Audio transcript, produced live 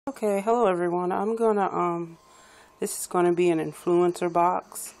Okay, hello everyone. This is gonna be an influencer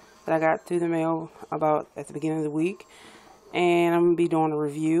box that I got through the mail about at the beginning of the week, and I'm gonna be doing a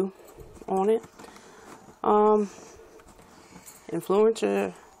review on it.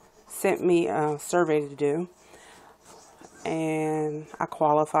 Influencer sent me a survey to do, and I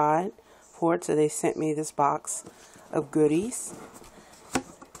qualified for it, so they sent me this box of goodies,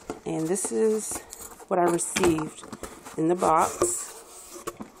 and this is what I received in the box.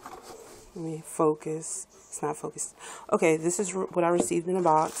 Let me focus. It's not focused. Okay, this is what I received in the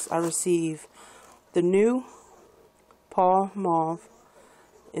box. I received the new Palmolive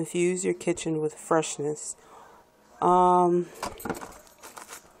Infuse Your Kitchen with Freshness.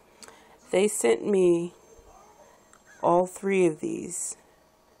 They sent me all three of these,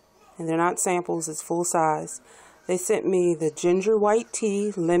 and they're not samples, it's full size. They sent me the ginger white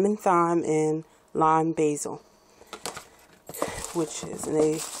tea, lemon thyme, and lime basil. And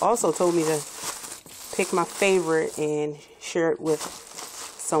they also told me to pick my favorite and share it with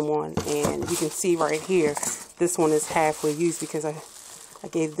someone. And you can see right here, this one is halfway used because I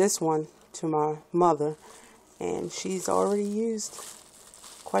gave this one to my mother, and she's already used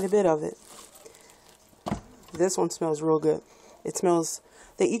quite a bit of it. This one smells real good.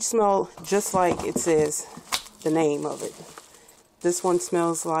 They each smell just like it says the name of it. This one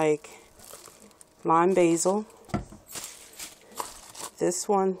smells like lime basil. This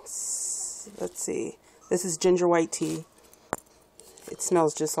one's, let's see, this is ginger white tea. It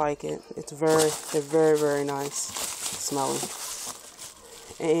smells just like it. They're very, very nice smelling.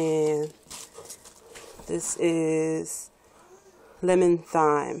 And this is lemon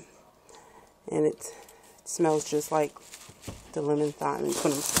thyme, and it smells just like the lemon thyme. And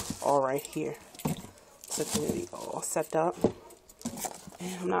put them all right here, so it's gonna be all set up.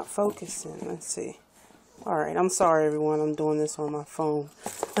 And I'm not focusing. Let's see. Alright, I'm sorry everyone, I'm doing this on my phone.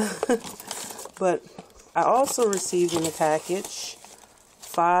 But I also received in the package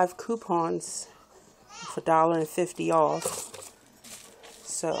 5 coupons for $1.50 off.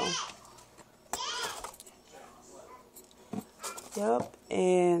 So, yep,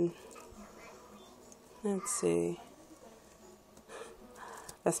 and let's see.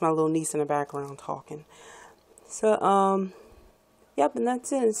 That's my little niece in the background talking. So, yep, and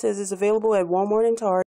that's it. It says it's available at Walmart and Target.